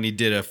 I mean, when he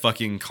did a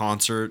fucking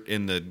concert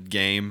in the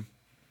game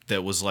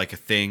that was like a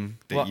thing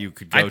that Well, you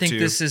could go to. I think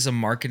this is a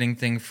marketing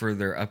thing for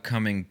their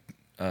upcoming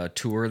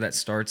tour that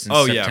starts in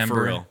Oh September. yeah,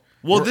 for real.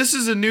 Well, We're- this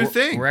is a new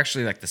thing. We're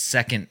actually like the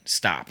second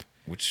stop,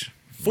 which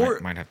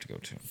might have to go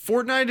to.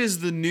 Fortnite is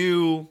the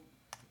new,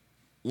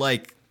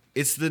 like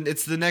it's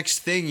the next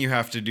thing you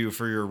have to do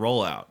for your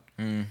rollout.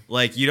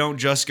 Like you don't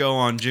just go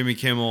on Jimmy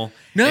Kimmel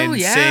No, and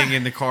yeah. sing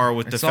in the car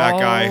with It's the fat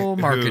guy all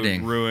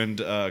marketing. who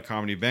ruined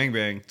Comedy Bang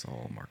Bang. It's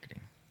all marketing.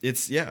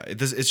 It's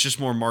just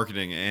more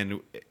marketing, and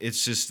it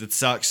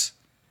sucks.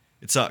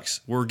 It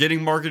sucks. We're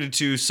getting marketed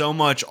to so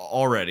much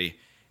already,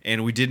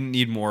 and we didn't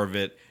need more of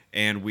it,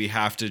 and we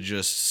have to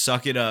just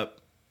suck it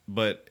up.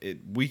 But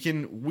we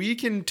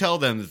can tell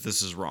them that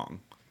this is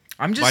wrong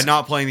I'm just by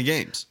not playing the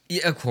games.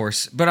 Yeah, of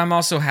course, but I'm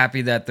also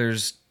happy that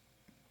there's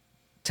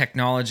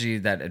technology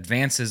that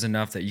advances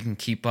enough that you can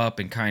keep up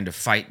and kind of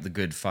fight the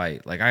good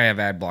fight. Like I have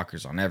ad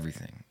blockers on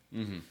everything.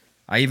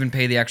 I even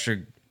pay the extra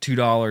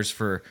 $2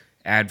 for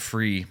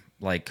ad-free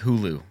like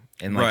Hulu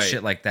and like Right.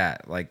 shit like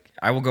that. Like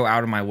I will go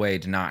out of my way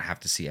to not have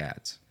to see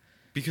ads.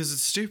 Because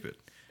it's stupid.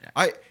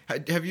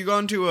 Have you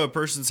gone to a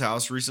person's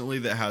house recently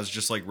that has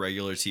just like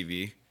regular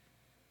TV?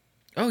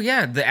 Oh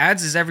yeah, the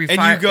ads is every And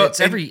five. you go-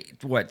 It's every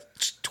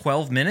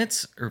 12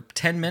 minutes or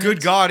 10 minutes.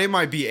 Good God, it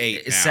might be 8.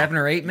 It's now. 7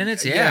 or 8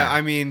 minutes. Yeah,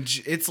 I mean,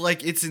 it's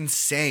like it's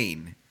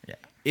insane. Yeah.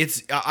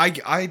 It's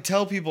I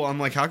tell people, I'm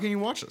like, how can you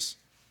watch this?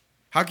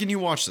 How can you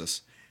watch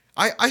this?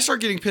 I start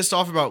getting pissed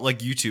off about like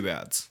YouTube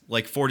ads,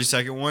 like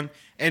 40-second one,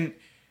 and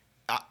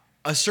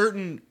a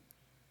certain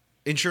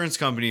insurance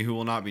company who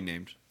will not be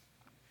named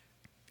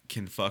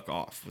can fuck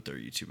off with their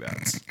YouTube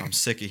ads. I'm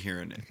sick of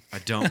hearing it. I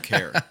don't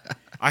care.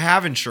 I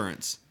have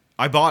insurance.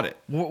 I bought it.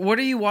 What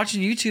are you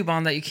watching YouTube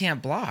on that you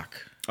can't block?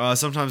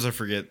 Sometimes I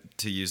forget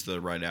to use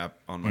the right app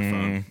on my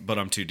phone, but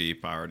I'm too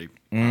deep. I already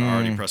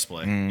pressed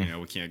play. You know,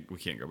 we can't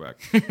go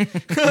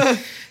back.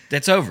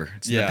 That's over.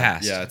 It's in Yeah, the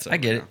past. yeah, it's I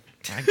get over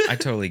it. I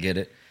totally get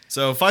it.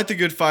 So fight the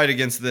good fight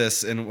against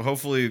this, and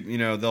hopefully, you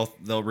know,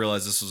 they'll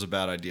realize this was a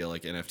bad idea,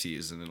 like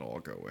NFTs, and it'll all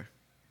go away.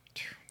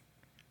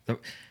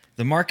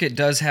 The market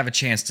does have a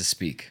chance to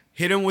speak.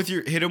 Hit them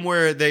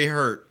where they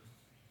hurt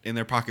in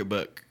their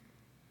pocketbook.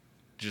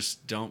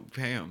 Just don't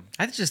pay them.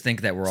 I just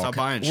think that Stop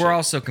buying shit. we're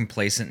all so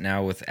complacent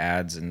now with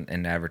ads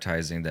and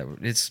advertising that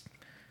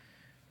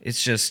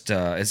it's just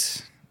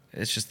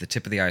the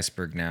tip of the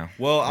iceberg now.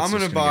 Well, It's I'm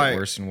just gonna buy get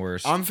worse and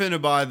worse. I'm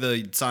finna buy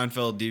the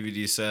Seinfeld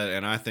DVD set,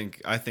 and I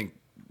think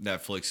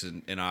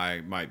Netflix and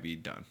I might be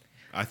done.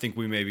 I think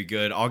we may be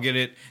good. I'll get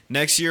it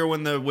next year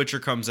when The Witcher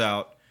comes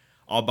out.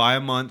 I'll buy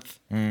a month.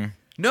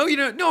 No,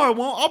 no, I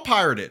won't. I'll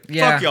pirate it.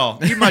 Yeah. Fuck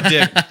y'all. Eat my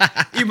dick.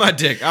 Eat my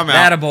dick. I'm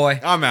out. Attaboy.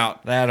 I'm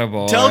out.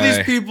 Attaboy. Tell these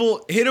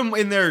people, hit them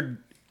in their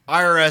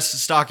IRS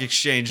stock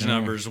exchange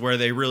numbers where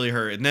they really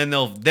hurt, and then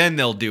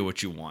they'll do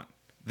what you want.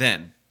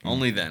 Then,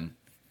 only then,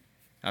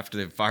 after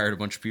they've fired a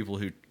bunch of people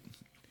who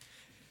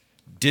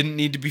didn't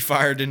need to be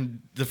fired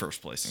in the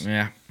first place.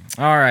 Yeah.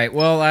 All right.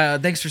 Well,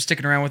 thanks for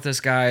sticking around with us,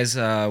 guys.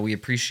 We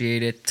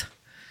appreciate it.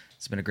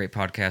 It's been a great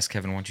podcast.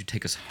 Kevin, why don't you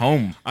take us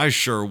home? I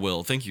sure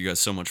will. Thank you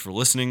guys so much for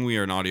listening. We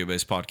are an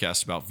audio-based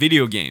podcast about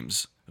video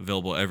games.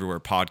 Available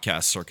everywhere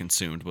podcasts are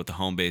consumed, but the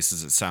home base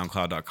is at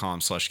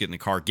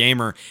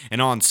soundcloud.com/getinthecargamer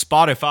and on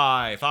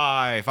Spotify.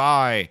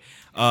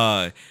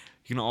 You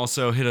can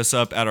also hit us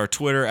up at our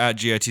Twitter at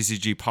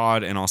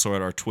GITCGpod and also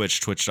at our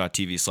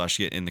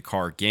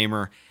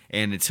twitch.tv/getinthecargamer.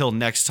 And until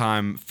next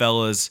time,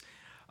 fellas,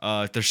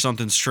 if there's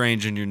something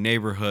strange in your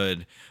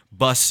neighborhood,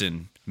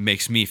 bustin'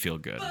 makes me feel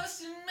good.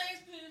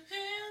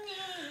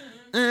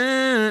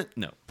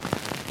 No.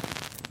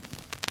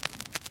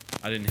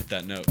 I didn't hit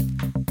that note.